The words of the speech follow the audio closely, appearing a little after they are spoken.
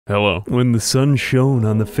Hello. When the sun shone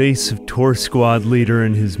on the face of Tor Squad leader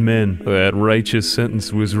and his men, that righteous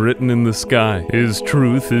sentence was written in the sky. His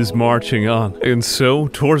truth is marching on. And so,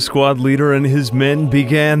 Tor Squad leader and his men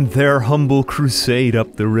began their humble crusade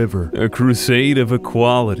up the river. A crusade of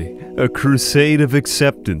equality. A crusade of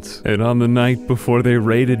acceptance. And on the night before they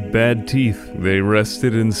raided Bad Teeth, they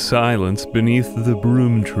rested in silence beneath the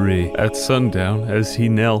broom tree. At sundown, as he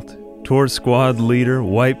knelt, Tor Squad leader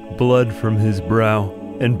wiped blood from his brow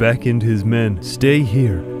and beckoned his men. Stay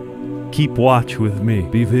here. Keep watch with me.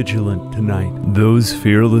 Be vigilant tonight. Those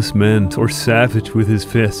fearless men were savage with his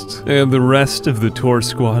fists, and the rest of the Tor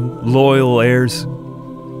Squad, loyal heirs,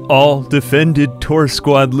 all defended Tor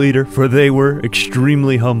Squad leader, for they were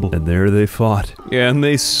extremely humble. And there they fought, and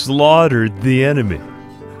they slaughtered the enemy.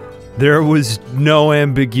 There was no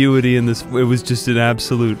ambiguity in this. It was just an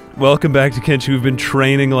absolute. Welcome back to Kenshi. We've been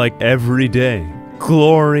training like every day.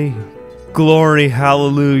 Glory, glory,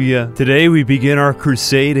 hallelujah. Today we begin our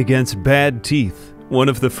crusade against Bad Teeth, one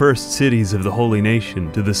of the first cities of the Holy Nation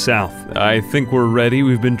to the south. I think we're ready.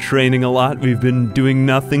 We've been training a lot. We've been doing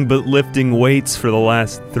nothing but lifting weights for the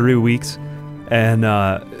last 3 weeks and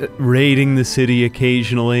raiding the city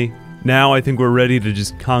occasionally. Now I think we're ready to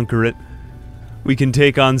just conquer it. We can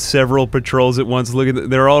take on several patrols at once. Look at that.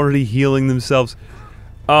 They're already healing themselves.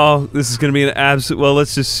 Oh, this is going to be an absolute... Well,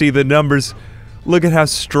 let's just see the numbers. Look at how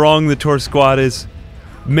strong the Tor Squad is.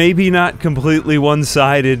 Maybe not completely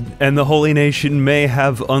one-sided, and the Holy Nation may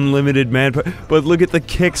have unlimited manpower, but look at the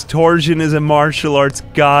kicks. Torsion is a martial arts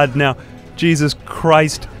god now. Jesus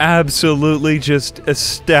Christ, absolutely just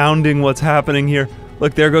astounding what's happening here.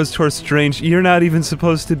 Look, there goes Tor Strange. You're not even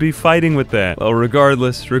supposed to be fighting with that. Well,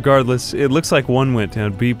 regardless, it looks like one went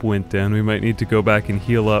down. Beep went down. We might need to go back and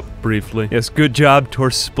heal up briefly. Yes, good job,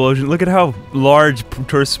 Torsplosion. Look at how large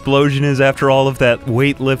Torsplosion is after all of that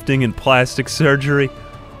weightlifting and plastic surgery.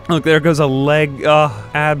 Look, there goes a leg.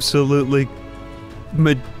 Absolutely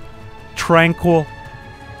tranquil.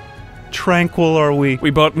 Tranquil are we. We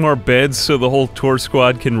bought more beds so the whole Tor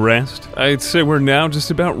Squad can rest. I'd say we're now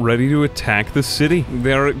just about ready to attack the city.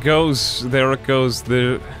 There it goes. There it goes.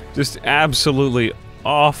 They're just absolutely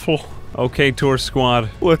awful. Okay, Tor Squad.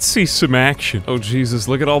 Let's see some action. Oh, Jesus,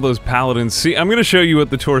 look at all those paladins. See, I'm gonna show you what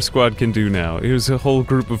the Tor Squad can do now. Here's a whole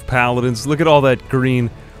group of paladins. Look at all that green.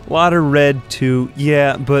 A lot of red, too.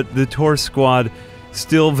 Yeah, but the Tor Squad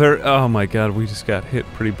still very... Oh, my God, we just got hit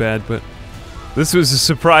pretty bad, but... This was a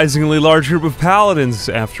surprisingly large group of paladins,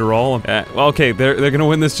 after all. Okay, they're gonna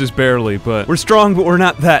win this just barely, but... We're strong, but we're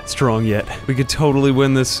not that strong yet. We could totally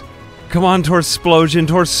win this. Come on, Torsplosion,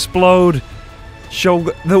 Torsplode!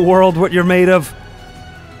 Show the world what you're made of.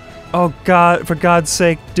 Oh God, for God's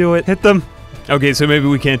sake, do it. Hit them! Okay, so maybe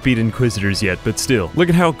we can't beat Inquisitors yet, but still. Look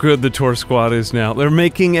at how good the Tor Squad is now. They're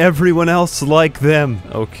making everyone else like them.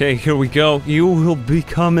 Okay, here we go. You will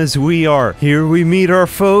become as we are. Here we meet our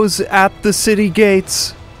foes at the city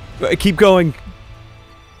gates. Keep going.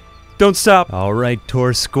 Don't stop. Alright,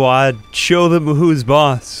 Tor Squad. Show them who's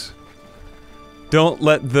boss. Don't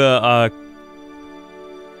let the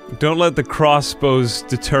crossbows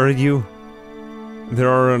deter you. There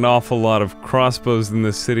are an awful lot of crossbows in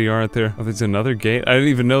this city, aren't there? Oh, there's another gate? I didn't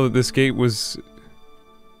even know that this gate was...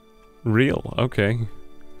 real. Okay.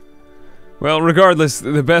 Well, regardless,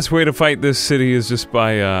 the best way to fight this city is just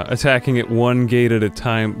by, attacking it one gate at a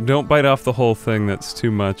time. Don't bite off the whole thing, that's too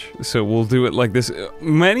much. So we'll do it like this.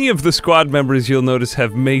 Many of the squad members, you'll notice,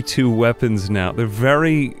 have May-2 weapons now. They're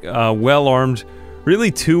very, well-armed. Really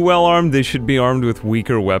too well-armed. They should be armed with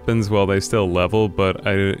weaker weapons while they still level, but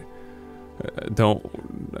I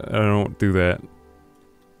don't do that.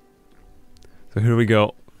 So here we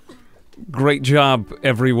go. Great job,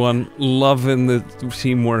 everyone. Loving the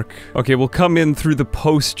teamwork. Okay, we'll come in through the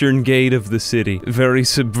postern gate of the city. Very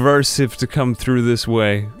subversive to come through this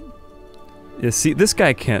way. Yeah, see, this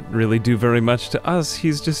guy can't really do very much to us.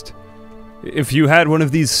 He's just... If you had one of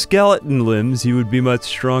these skeleton limbs, you would be much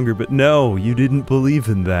stronger, but no, you didn't believe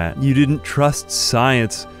in that. You didn't trust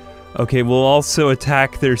science. Okay, we'll also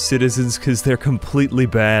attack their citizens because they're completely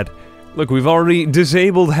bad. Look, we've already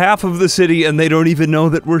disabled half of the city and they don't even know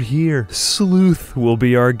that we're here. Sleuth will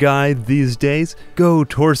be our guide these days. Go,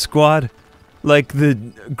 Tor Squad. Like the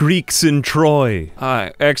Greeks in Troy.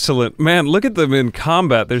 Excellent. Man, look at them in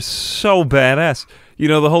combat. They're so badass. You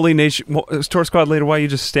know, the Holy Nation... Tor Squad leader, why are you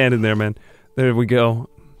just standing there, man? There we go.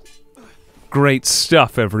 Great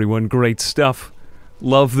stuff, everyone. Great stuff.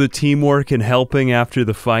 Love the teamwork and helping after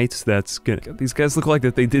the fights. That's good. These guys look like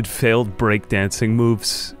that they did failed breakdancing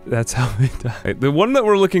moves. That's how they died. The one that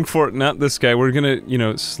we're looking for, not this guy. We're gonna, you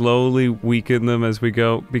know, slowly weaken them as we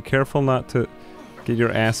go. Be careful not to get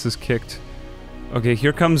your asses kicked. Okay,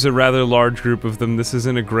 here comes a rather large group of them. This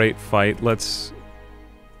isn't a great fight. Let's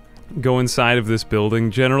go inside of this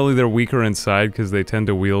building. Generally, they're weaker inside because they tend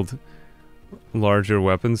to wield larger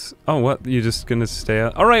weapons. Oh, what? You're just gonna stay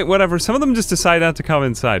out? Alright, whatever. Some of them just decide not to come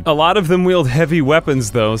inside. A lot of them wield heavy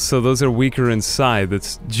weapons, though, so those are weaker inside.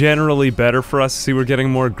 That's generally better for us. See, we're getting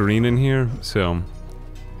more green in here, so...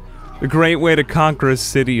 A great way to conquer a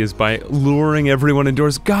city is by luring everyone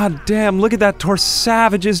indoors. God damn, look at that.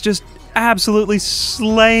 Savages just absolutely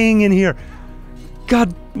slaying in here.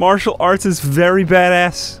 God, martial arts is very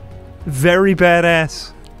badass. Very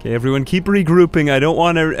badass. Okay, everyone keep regrouping. I don't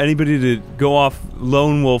want anybody to go off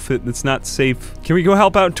lone wolf it. That's not safe. Can we go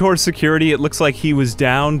help out Tor's security? It looks like he was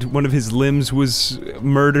downed. One of his limbs was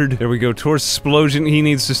murdered. There we go. Tor's explosion. He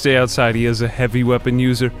needs to stay outside. He is a heavy weapon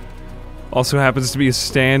user. Also happens to be a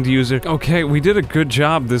stand user. Okay, we did a good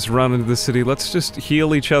job this run into the city. Let's just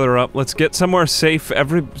heal each other up. Let's get somewhere safe.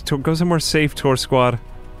 Go somewhere safe, Tor Squad.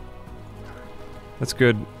 That's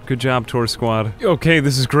good. Good job, Tor Squad. Okay,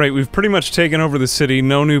 this is great. We've pretty much taken over the city.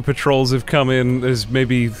 No new patrols have come in. There's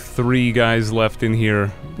maybe 3 guys left in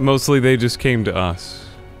here. Mostly they just came to us.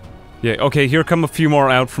 Yeah, okay, here come a few more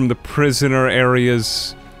out from the prisoner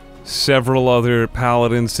areas. Several other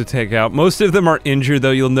paladins to take out. Most of them are injured,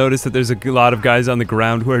 though. You'll notice that there's a lot of guys on the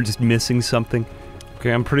ground who are just missing something.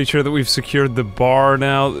 Okay, I'm pretty sure that we've secured the bar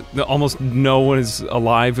now. Almost no one is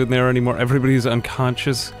alive in there anymore. Everybody's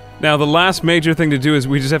unconscious. Now, the last major thing to do is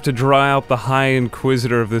we just have to draw out the High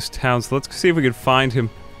Inquisitor of this town, so let's see if we can find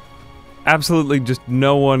him. Absolutely just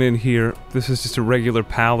no one in here. This is just a regular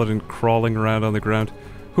paladin crawling around on the ground.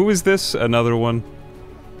 Who is this? Another one.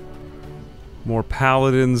 More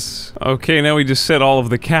paladins. Okay, now we just set all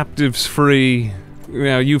of the captives free.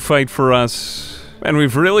 Now you fight for us. And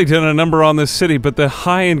we've really done a number on this city, but the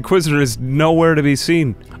High Inquisitor is nowhere to be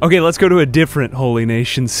seen. Okay, let's go to a different Holy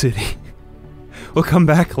Nation city. We'll come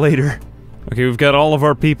back later. Okay, we've got all of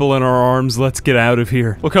our people in our arms. Let's get out of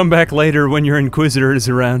here. We'll come back later when your Inquisitor is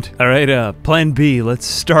around. Alright, plan B. Let's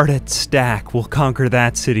start at Stack. We'll conquer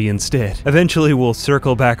that city instead. Eventually, we'll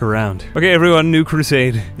circle back around. Okay, everyone, new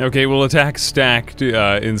crusade. Okay, we'll attack Stack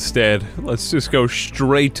instead. Let's just go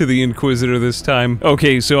straight to the Inquisitor this time.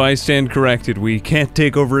 Okay, so I stand corrected. We can't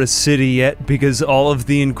take over a city yet because all of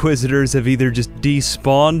the Inquisitors have either just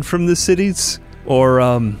despawned from the cities, or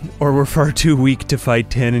we're far too weak to fight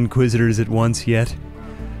 10 Inquisitors at once yet.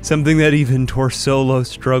 Something that even Tor Solo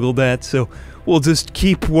struggled at, so we'll just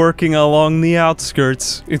keep working along the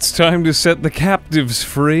outskirts. It's time to set the captives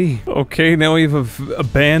free. Okay, now we have a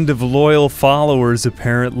band of loyal followers,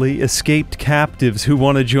 apparently. Escaped captives who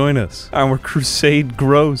want to join us. Our crusade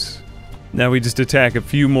grows. Now we just attack a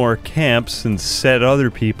few more camps and set other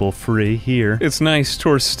people free here. It's nice.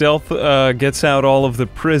 Tor Stealth gets out all of the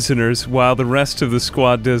prisoners while the rest of the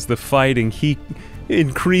squad does the fighting. He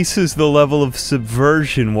increases the level of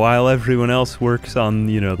subversion while everyone else works on,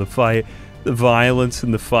 you know, the fight, the violence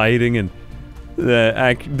and the fighting and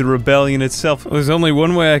the rebellion itself. There's only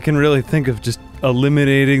one way I can really think of just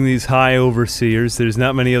eliminating these high overseers. There's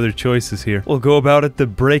not many other choices here. We'll go about it the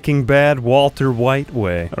Breaking Bad Walter White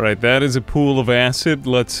way. Alright, that is a pool of acid.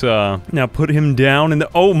 Let's now put him down in the—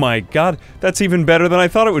 oh my god, that's even better than I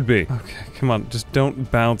thought it would be. Okay, come on, just don't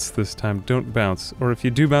bounce this time. Don't bounce. Or if you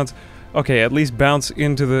do bounce, okay, at least bounce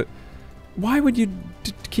into the— why would you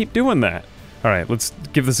keep doing that? Alright, let's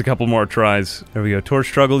give this a couple more tries. There we go. Tor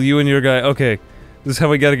Struggle, you and your guy. Okay. This is how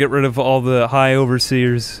we gotta get rid of all the high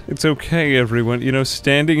overseers. It's okay, everyone. You know,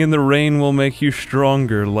 standing in the rain will make you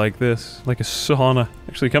stronger like this. Like a sauna.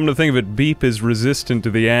 Actually, come to think of it, Beep is resistant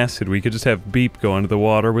to the acid. We could just have Beep go into the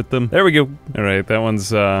water with them. There we go. Alright, that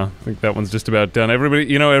one's, I think that one's just about done. Everybody,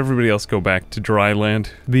 you know, everybody else go back to dry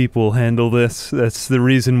land. Beep will handle this. That's the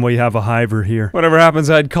reason we have a hiver here. Whatever happens,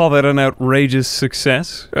 I'd call that an outrageous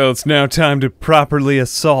success. Well, it's now time to properly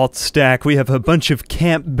assault Stack. We have a bunch of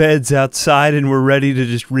camp beds outside and we're ready to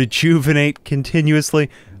just rejuvenate continuously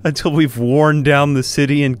until we've worn down the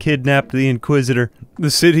city and kidnapped the Inquisitor.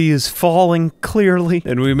 The city is falling, clearly,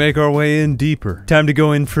 and we make our way in deeper. Time to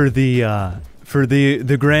go in for the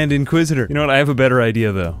Grand Inquisitor. You know what, I have a better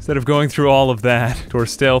idea, though. Instead of going through all of that, Tor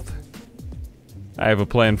Stealth, I have a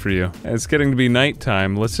plan for you. It's getting to be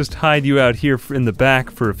nighttime. Let's just hide you out here in the back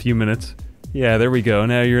for a few minutes. Yeah, there we go.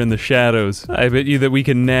 Now you're in the shadows. I bet you that we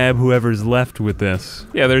can nab whoever's left with this.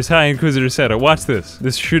 Yeah, there's High Inquisitor Seta. Watch this.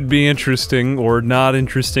 This should be interesting, or not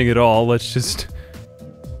interesting at all. Let's just...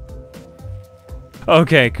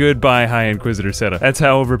 okay, goodbye, High Inquisitor Seta. That's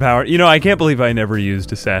how overpowered... you know, I can't believe I never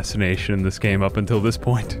used assassination in this game up until this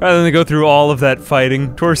point. Rather than go through all of that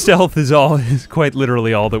fighting, Tor Stealth is quite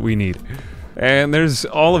literally all that we need. And there's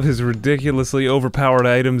all of his ridiculously overpowered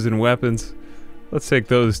items and weapons. Let's take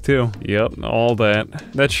those too. Yep, all that.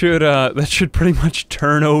 That should pretty much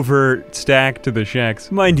turn over stack to the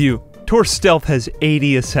Sheks. Mind you, Tor Stealth has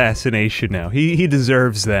 80 assassination now. He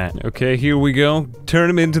deserves that. Okay, here we go. Turn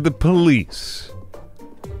him into the police.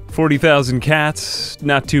 40,000 cats,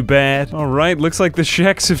 not too bad. Alright, looks like the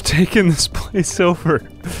Sheks have taken this place over.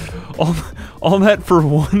 All that for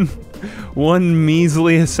one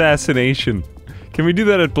measly assassination. Can we do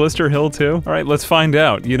that at Blister Hill too? Alright, let's find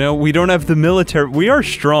out. You know, we don't have the military- we are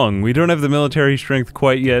strong. We don't have the military strength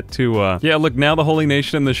quite yet to, yeah, look, now the Holy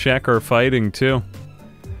Nation and the Shek are fighting too.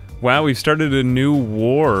 Wow, we've started a new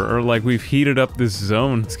war, or like we've heated up this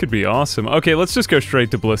zone. This could be awesome. Okay, let's just go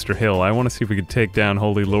straight to Blister Hill. I want to see if we could take down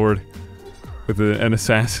Holy Lord with an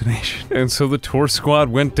assassination. And so the Tor squad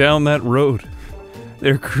went down that road.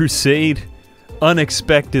 Their crusade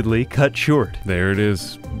unexpectedly cut short. There it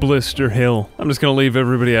is, Blister Hill. I'm just gonna leave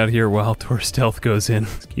everybody out here while Tor Stealth goes in.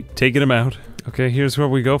 Let's keep taking him out. Okay, here's where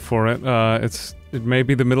we go for it. It may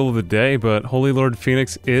be the middle of the day, but Holy Lord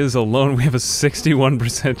Phoenix is alone. We have a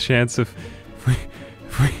 61% chance if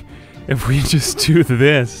we just do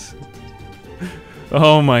this.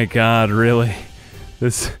 Oh my god, really?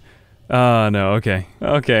 This... no, okay.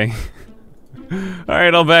 Okay.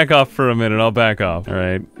 Alright, I'll back off for a minute, I'll back off.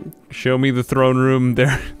 Alright, show me the throne room.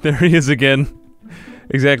 There he is again.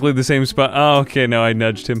 Exactly the same spot. Oh, okay, no, I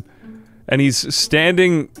nudged him. And he's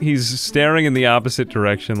staring in the opposite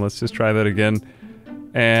direction. Let's just try that again.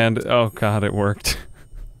 And, oh god, it worked.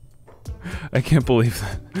 I can't believe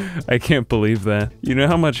that. I can't believe that. You know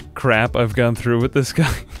how much crap I've gone through with this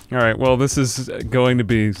guy? Alright, well, this is going to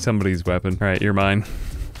be somebody's weapon. Alright, you're mine.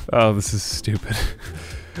 Oh, this is stupid.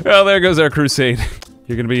 Oh, there goes our crusade.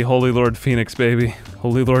 You're gonna be Holy Lord Phoenix, baby.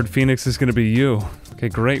 Holy Lord Phoenix is gonna be you. Okay,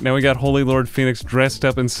 great. Now we got Holy Lord Phoenix dressed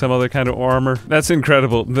up in some other kind of armor. That's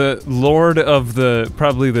incredible. The Lord of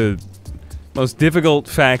probably the most difficult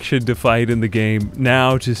faction to fight in the game,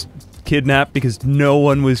 now just kidnapped because no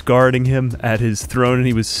one was guarding him at his throne and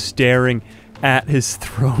he was staring at his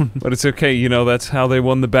throne. But it's okay, you know, that's how they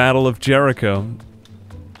won the Battle of Jericho.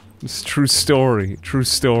 It's true story, true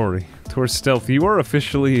story. Tor Stealth, you are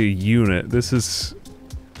officially a unit. This is...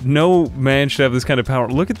 No man should have this kind of power.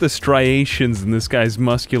 Look at the striations in this guy's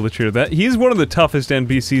musculature. He's one of the toughest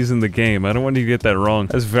NPCs in the game. I don't want you to get that wrong.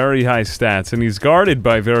 Has very high stats, and he's guarded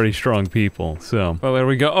by very strong people, so. Well, there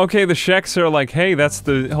we go. Okay, the Sheks are like, hey, that's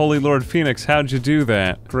the Holy Lord Phoenix. How'd you do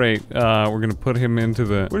that? Great. We're gonna put him into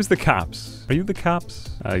the... Where's the cops? Are you the cops?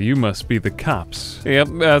 You must be the cops. Yep,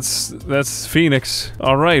 that's Phoenix.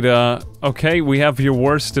 Alright, okay, we have your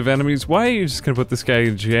worst of enemies. Why are you just gonna put this guy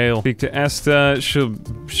in jail? Speak to Esta,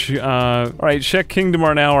 alright, Shek Kingdom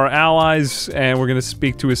are now our allies, and we're gonna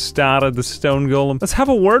speak to Estada, the stone golem. Let's have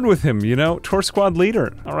a word with him, you know? Tor squad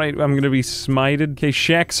leader. Alright, I'm gonna be smited. Okay,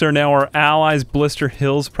 Sheks are now our allies. Blister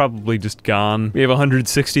Hill's probably just gone. We have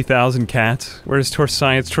 160,000 cats. Where's Tor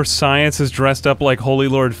Science? Tor Science is dressed up like Holy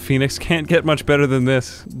Lord Phoenix. Can't get much better than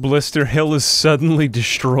this. Blister Hill is suddenly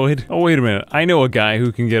destroyed. Oh, wait a minute. I know a guy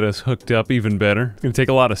who can get us hooked up even better. It's gonna take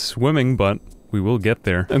a lot of swimming, but we will get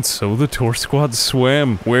there. And so the Tor squad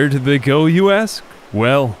swam. Where did they go, you ask?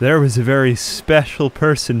 Well, there was a very special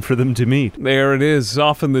person for them to meet. There it is,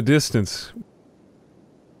 off in the distance.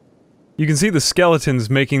 You can see the skeletons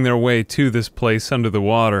making their way to this place under the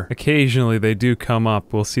water. Occasionally they do come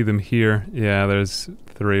up. We'll see them here. Yeah, there's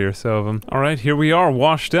 3 or so of them. Alright, here we are,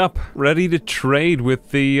 washed up, ready to trade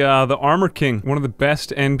with the Armor King. One of the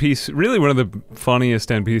best NPCs, really one of the funniest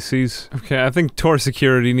NPCs. Okay, I think Tor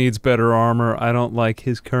Security needs better armor. I don't like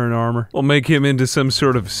his current armor. We'll make him into some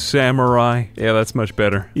sort of samurai. Yeah, that's much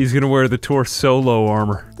better. He's gonna wear the Tor Solo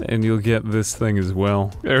armor, and you'll get this thing as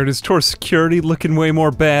well. There it is, Tor Security looking way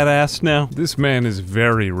more badass now. This man is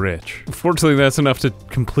very rich. Fortunately, that's enough to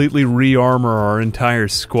completely re-armor our entire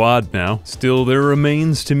squad now. Still, there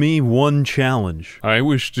remains to me one challenge. I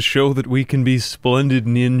wish to show that we can be splendid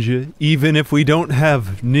ninja, even if we don't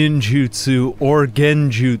have ninjutsu or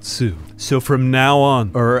genjutsu. So from now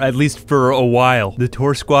on, or at least for a while, the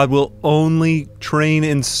Tor squad will only train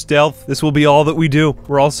in stealth. This will be all that we do.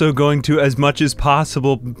 We're also going to, as much as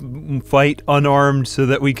possible, fight unarmed so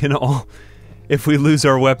that we can all... If we lose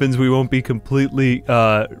our weapons, we won't be completely,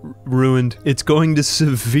 ruined. It's going to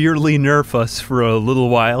severely nerf us for a little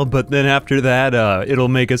while, but then after that, it'll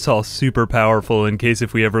make us all super powerful in case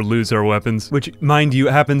if we ever lose our weapons. Which, mind you,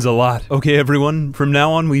 happens a lot. Okay, everyone, from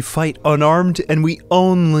now on we fight unarmed, and we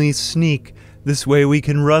only sneak. This way we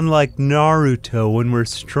can run like Naruto when we're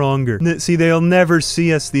stronger. See, they'll never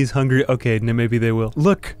see us, these hungry- okay, maybe they will.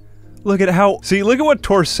 Look! Look at how- see, look at what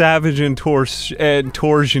Tor Savage and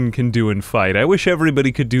Torsion can do in fight. I wish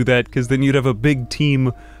everybody could do that, because then you'd have a big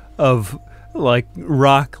team of like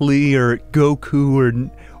Rock Lee or Goku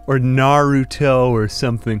or Naruto or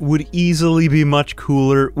something would easily be much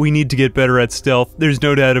cooler. We need to get better at stealth. There's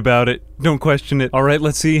no doubt about it. Don't question it. Alright,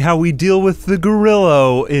 let's see how we deal with the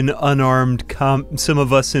gorilla in unarmed some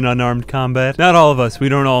of us in unarmed combat. Not all of us. We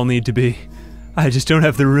don't all need to be. I just don't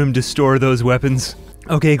have the room to store those weapons.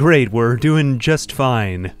 Okay, great. We're doing just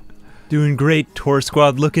fine. Doing great, Tor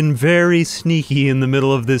Squad. Looking very sneaky in the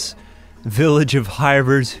middle of this village of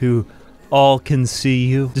hivers who all can see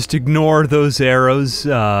you. Just ignore those arrows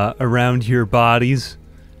around your bodies.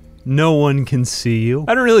 No one can see you.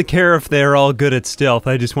 I don't really care if they're all good at stealth.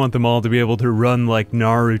 I just want them all to be able to run like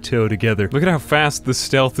Naruto together. Look at how fast the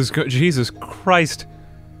stealth is going. Jesus Christ.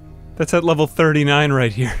 That's at level 39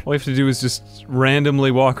 right here. All you have to do is just randomly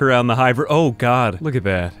walk around the hiver. Oh god, look at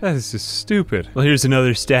that. That is just stupid. Well, here's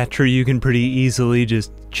another stat tree you can pretty easily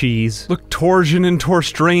just cheese. Look, Torsion and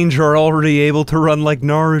Torstrange are already able to run like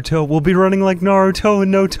Naruto. We'll be running like Naruto in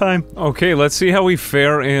no time. Okay, let's see how we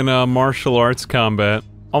fare in martial arts combat.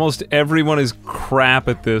 Almost everyone is crap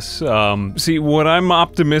at this. See, what I'm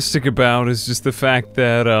optimistic about is just the fact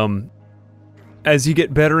that, as you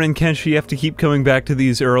get better in Kenshi, you have to keep coming back to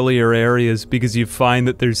these earlier areas because you find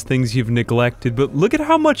that there's things you've neglected. But look at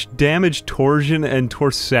how much damage Torsion and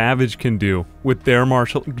Savage can do with their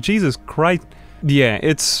martial... Jesus Christ. Yeah,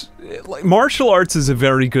 it's... like, martial arts is a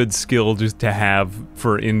very good skill just to have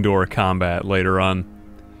for indoor combat later on.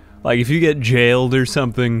 Like, if you get jailed or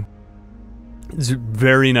something, it's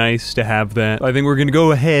very nice to have that. I think we're gonna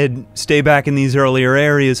go ahead, stay back in these earlier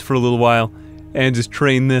areas for a little while, and just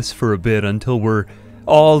train this for a bit until we're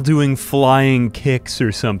all doing flying kicks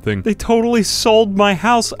or something. They totally sold my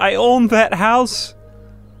house. I own that house.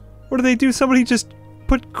 What do they do? Somebody just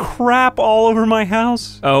put crap all over my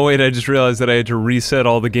house? Oh wait, I just realized that I had to reset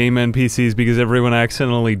all the game NPCs because everyone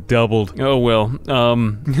accidentally doubled. Oh well,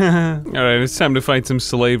 alright, it's time to fight some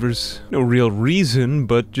slavers. No real reason,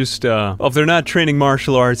 but just, if they're not training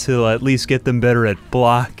martial arts, it'll at least get them better at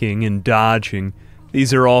blocking and dodging.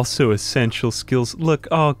 These are also essential skills. Look,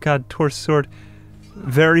 oh god, Sword.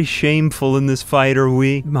 Very shameful in this fight, are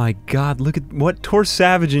we? My god, look at what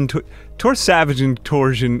Savage and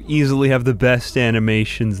Torsion easily have the best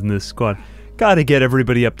animations in this squad. Gotta get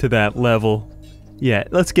everybody up to that level. Yeah,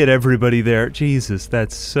 let's get everybody there. Jesus,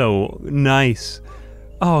 that's so nice.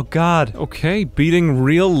 Oh god. Okay, beating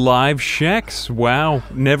real live Sheks. Wow.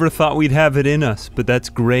 Never thought we'd have it in us, but that's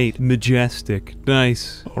great. Majestic.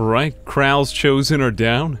 Nice. Alright, Kral's Chosen are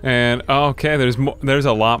down. And, okay, there's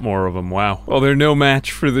a lot more of them. Wow. Well, they're no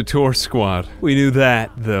match for the Tor Squad. We knew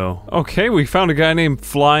that, though. Okay, we found a guy named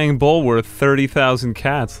Flying Bull worth 30,000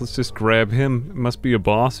 cats. Let's just grab him. It must be a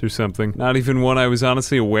boss or something. Not even one I was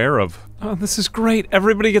honestly aware of. Oh, this is great.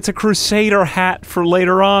 Everybody gets a Crusader hat for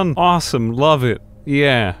later on. Awesome. Love it.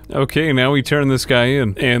 Yeah. Okay, now we turn this guy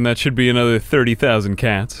in. And that should be another 30,000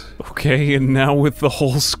 cats. Okay, and now with the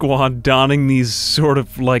whole squad donning these sort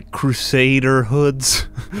of, like, Crusader hoods.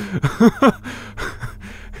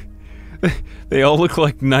 They all look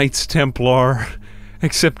like Knights Templar.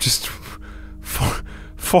 Except just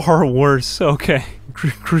far worse. Okay.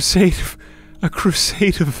 A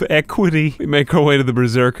crusade of equity. We make our way to the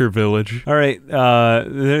Berserker village. Alright,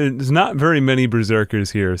 there's not very many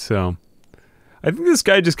Berserkers here, so... I think this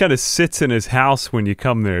guy just kind of sits in his house when you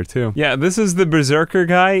come there, too. Yeah, this is the Berserker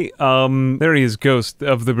guy. There he is, Ghost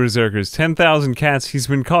of the Berserkers. 10,000 cats. He's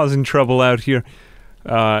been causing trouble out here.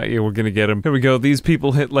 Yeah, we're gonna get him. Here we go. These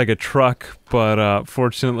people hit like a truck, but,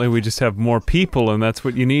 fortunately we just have more people, and that's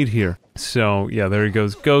what you need here. So, yeah, there he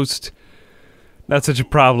goes. Ghost. Not such a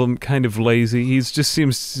problem. Kind of lazy. He just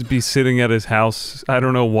seems to be sitting at his house. I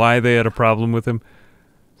don't know why they had a problem with him.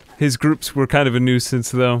 His groups were kind of a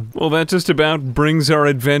nuisance, though. Well, that just about brings our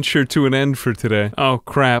adventure to an end for today. Oh,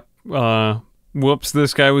 crap. Whoops,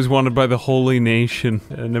 this guy was wanted by the Holy Nation.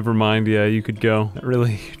 Never mind, yeah, you could go. Not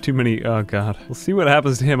really too many, oh god. We'll see what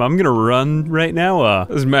happens to him. I'm gonna run right now.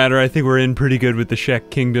 Doesn't matter, I think we're in pretty good with the Shek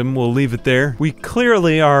Kingdom. We'll leave it there. We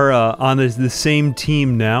clearly are, on the same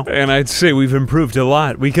team now. And I'd say we've improved a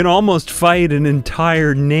lot. We can almost fight an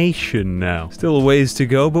entire nation now. Still a ways to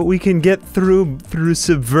go, but we can get through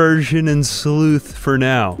subversion and sleuth for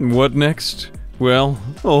now. What next? Well,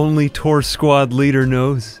 only Tor Squad leader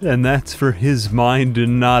knows, and that's for his mind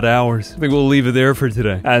and not ours. I think we'll leave it there for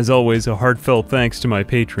today. As always, a heartfelt thanks to my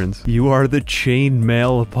patrons. You are the chain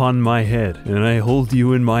mail upon my head, and I hold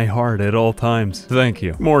you in my heart at all times. Thank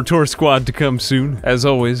you. More Tor Squad to come soon. As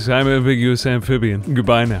always, I'm Ambiguous Amphibian.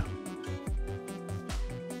 Goodbye now.